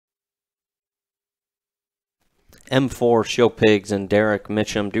M4 SHOWPIGS and DUROC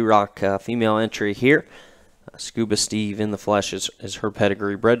MITCHEM DUROC female entry here. Scuba Steve in the flesh is her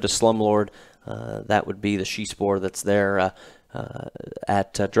pedigree. Bred to Slumlord. That would be the she-spore that's there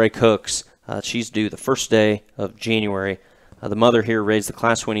at Drake Hooks. She's due the first day of January. The mother here raised the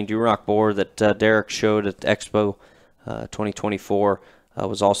class-winning DUROC boar that Derek showed at Expo 2024.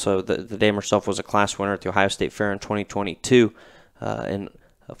 Was also the dam herself was a class winner at the Ohio State Fair in 2022, and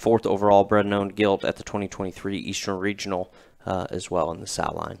fourth overall bred and owned gilt at the 2023 Eastern Regional as well in the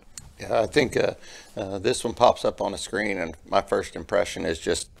sow line. Yeah, I think this one pops up on the screen, and my first impression is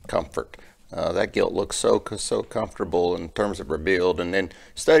just comfort. That gilt looks so comfortable in terms of her build, and then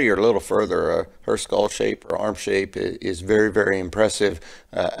study her a little further. Her skull shape, her arm shape is very impressive.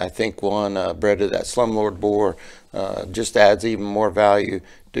 I think one bred to that Slumlord boar just adds even more value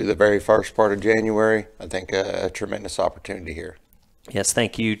to the very first part of January. I think a tremendous opportunity here. Yes,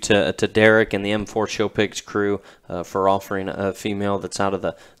 thank you to Derek and the M4 SHOWPIGS crew for offering a female that's out of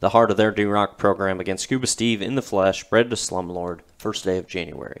the heart of their DUROC program against Scuba Steve in the flesh, bred to Slumlord, first day of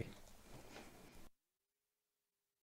January.